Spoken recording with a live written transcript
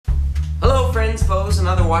friends, foes, and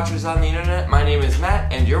other watchers on the internet. My name is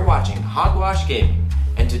Matt, and you're watching Hogwash Gaming.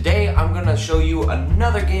 And today I'm going to show you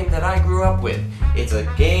another game that I grew up with. It's a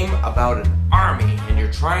game about an army, and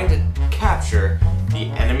you're trying to capture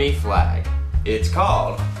the enemy flag. It's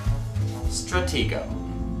called Stratego.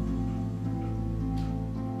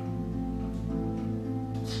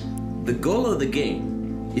 The goal of the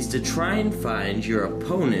game is to try and find your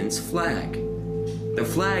opponent's flag. The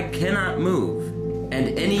flag cannot move,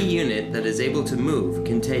 and any unit that is able to move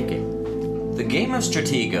can take it. The game of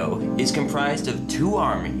Stratego is comprised of 2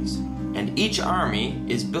 armies, and each army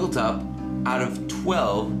is built up out of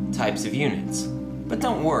 12 types of units. But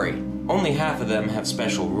don't worry, only half of them have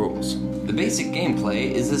special rules. The basic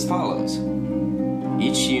gameplay is as follows.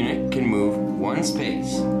 Each unit can move 1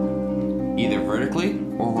 space, either vertically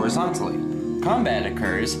or horizontally. Combat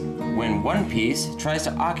occurs when one piece tries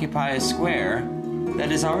to occupy a square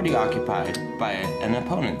that is already occupied by an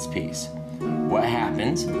opponent's piece. What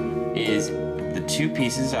happens is the 2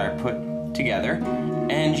 pieces are put together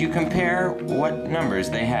and you compare what numbers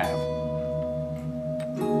they have.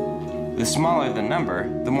 The smaller the number,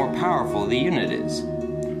 the more powerful the unit is.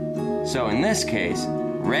 So in this case,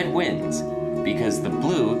 red wins because the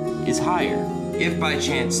blue is higher. If by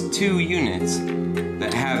chance 2 units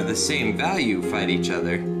that have the same value fight each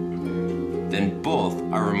other, then both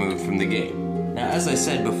are removed from the game. Now, as I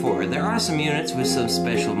said before, there are some units with some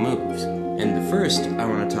special moves. And the first I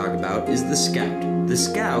want to talk about is the Scout. The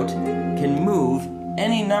Scout can move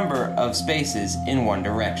any number of spaces in one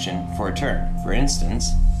direction for a turn. For instance,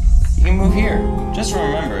 you can move here. Just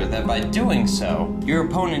remember that by doing so, your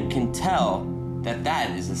opponent can tell that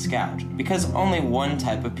that is a Scout, because only one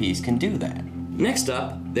type of piece can do that. Next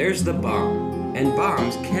up, there's the Bomb. And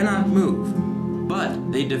bombs cannot move,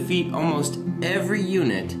 but they defeat almost every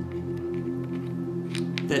unit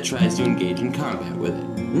that tries to engage in combat with it.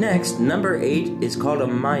 Next, number 8 is called a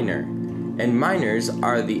Miner, and miners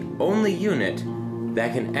are the only unit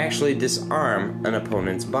that can actually disarm an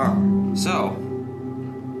opponent's bomb. So,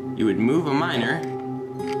 you would move a miner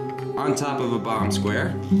on top of a bomb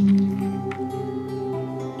square,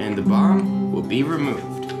 and the bomb will be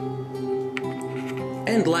removed.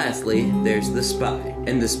 And lastly, there's the Spy,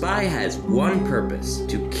 and the Spy has one purpose: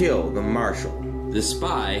 to kill the Marshal. The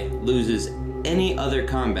Spy loses any other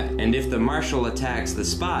combat, and if the Marshal attacks the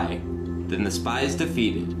Spy, then the Spy is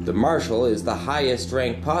defeated. The Marshal is the highest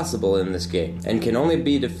rank possible in this game, and can only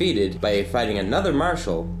be defeated by fighting another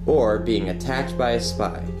Marshal or being attacked by a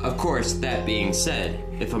Spy. Of course, that being said,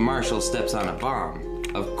 if a Marshal steps on a bomb,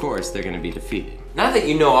 of course they're going to be defeated. Now that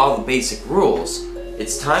you know all the basic rules,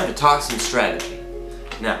 it's time to talk some strategy.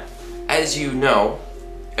 Now, as you know,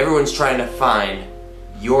 everyone's trying to find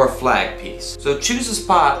your flag piece. So choose a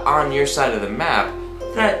spot on your side of the map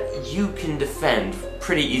that you can defend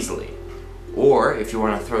pretty easily. Or, if you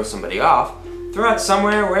want to throw somebody off, throw it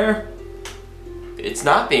somewhere where it's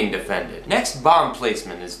not being defended. Next, bomb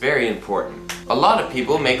placement is very important. A lot of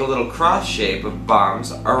people make a little cross shape of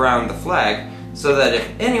bombs around the flag so that if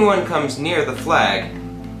anyone comes near the flag,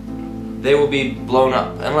 they will be blown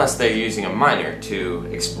up unless they're using a miner to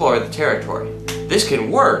explore the territory. This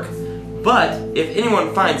can work, but if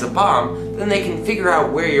anyone finds a bomb, then they can figure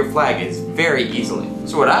out where your flag is very easily.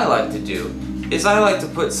 So what I like to do is I like to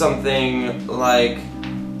put something like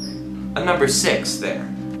a number 6 there.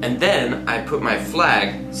 And then I put my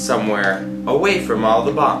flag somewhere away from all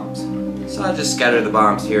the bombs. So I just scatter the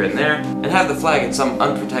bombs here and there and have the flag in some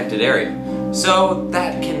unprotected area. So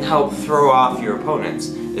that can help throw off your opponents,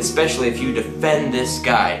 especially if you defend this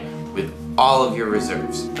guy with all of your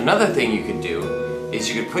reserves. Another thing you could do is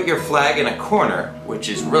you could put your flag in a corner, which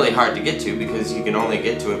is really hard to get to because you can only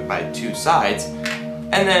get to it by 2 sides,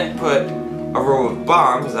 and then put a row of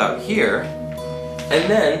bombs out here, and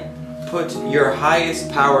then put your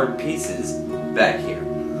highest powered pieces back here.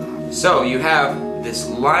 So you have this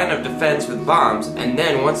line of defense with bombs, and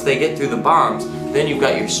then once they get through the bombs, then you've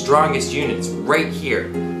got your strongest units right here,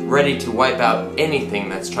 ready to wipe out anything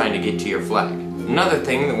that's trying to get to your flag. Another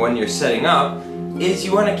thing, when you're setting up, is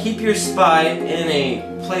you want to keep your Spy in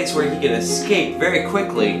a place where he can escape very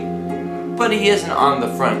quickly, but he isn't on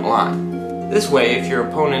the front line. This way, if your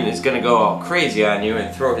opponent is going to go all crazy on you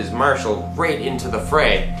and throw his Marshal right into the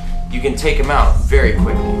fray, you can take him out very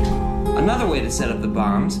quickly. Another way to set up the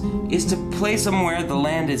bombs is to place them where the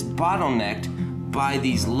land is bottlenecked by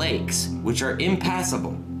these lakes, which are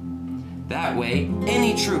impassable. That way,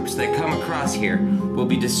 any troops that come across here will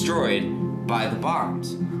be destroyed by the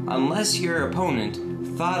bombs, unless your opponent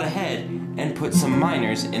thought ahead and put some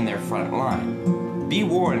miners in their front line. Be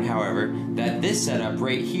warned, however, that this setup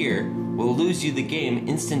right here will lose you the game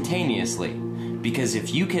instantaneously, because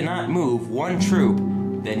if you cannot move one troop,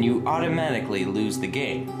 then you automatically lose the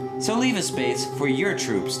game. So leave a space for your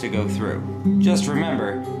troops to go through. Just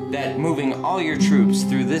remember that moving all your troops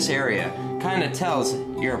through this area kind of tells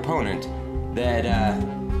your opponent that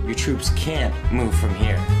your troops can't move from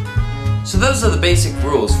here. So those are the basic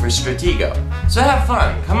rules for Stratego. So have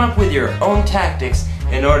fun, come up with your own tactics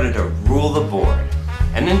in order to rule the board.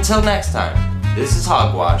 And until next time, this is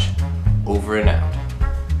Hogwash, over and out.